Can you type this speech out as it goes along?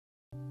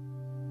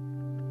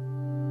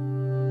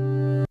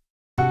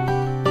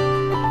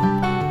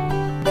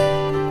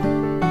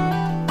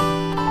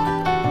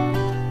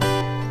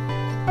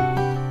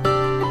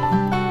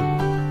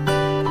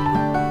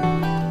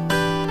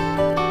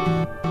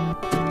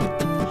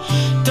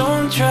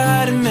Don't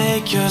try to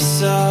make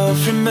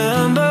yourself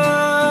remember,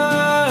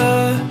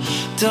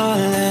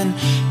 darling.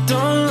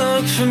 Don't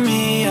look for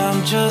me,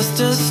 I'm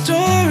just a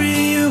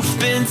story you've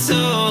been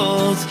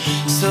told.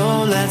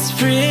 So let's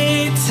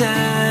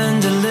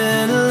pretend a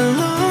little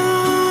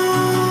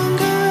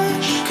longer,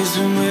 'cause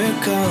when we're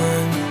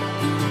gone,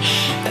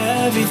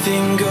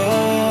 everything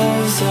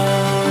goes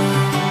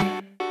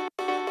on.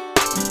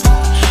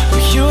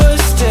 You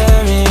were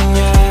staring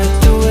at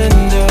the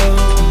window,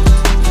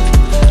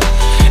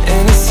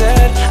 and I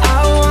said, I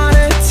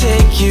wanna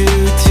take you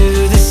to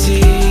the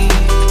sea.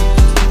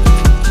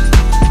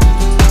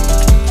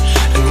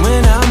 And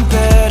when I'm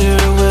better,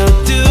 we'll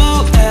do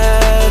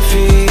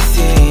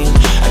everything.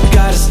 I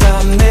gotta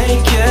stop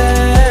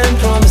making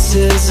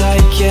promises I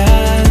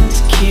can't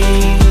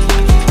keep.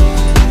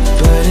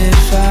 But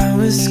if I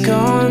was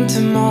gone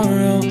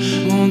tomorrow,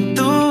 won't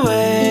the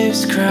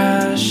waves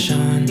crash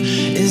on?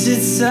 Is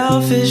it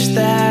selfish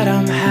that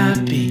I'm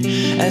happy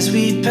as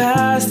we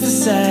pass the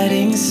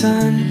setting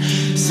sun?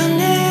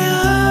 Someday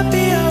I'll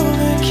be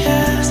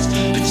overcast,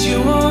 but you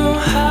won't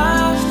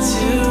have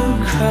to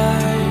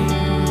cry,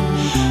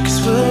 'cause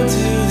we'll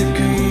do the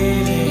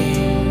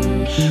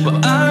grieving while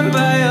I'm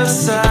by your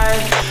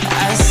side.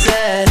 I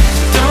said,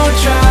 don't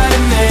try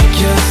to make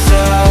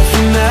yourself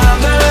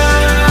remember,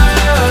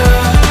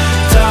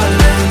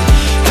 darling.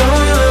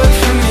 Don't look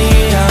for me,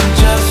 I'm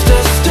just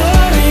a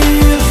story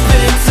you've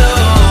been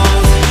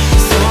told.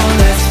 So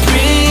let's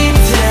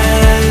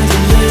pretend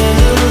a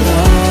little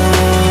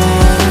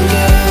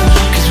longer,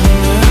 'cause when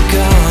we're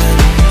gone,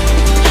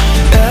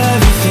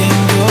 everything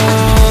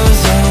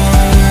goes on.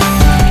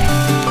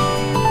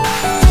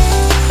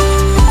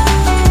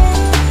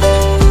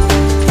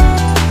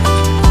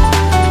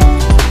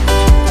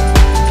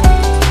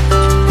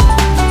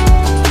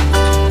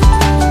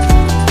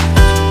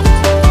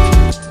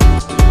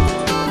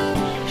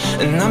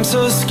 And I'm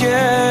so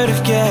scared of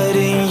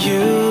getting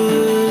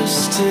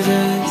used to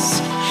this,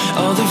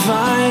 all the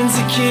vines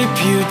that keep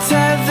you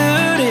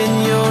tethered in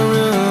your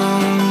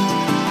room.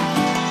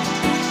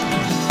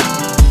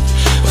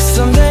 Well,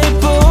 someday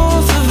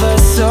both of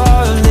us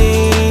are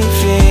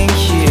leaving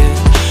here,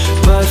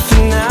 but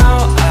for now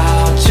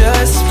I'll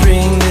just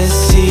bring this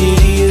sea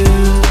to you.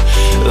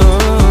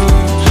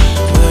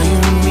 Will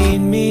you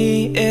meet me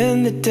in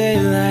the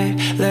daylight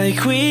like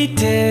we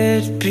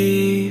did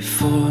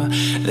before?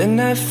 Then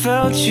I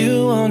felt you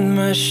on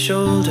my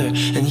shoulder,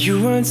 and you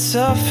weren't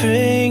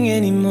suffering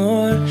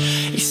anymore.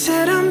 You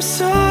said, I'm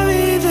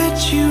sorry that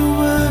you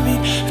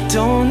worried, but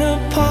don't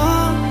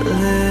apologize.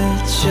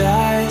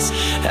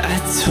 I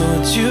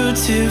told you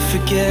to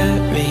forget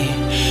me,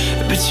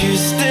 but you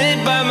stayed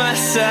by my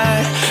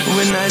side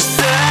when I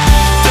said,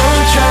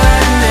 don't try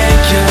to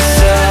make yourself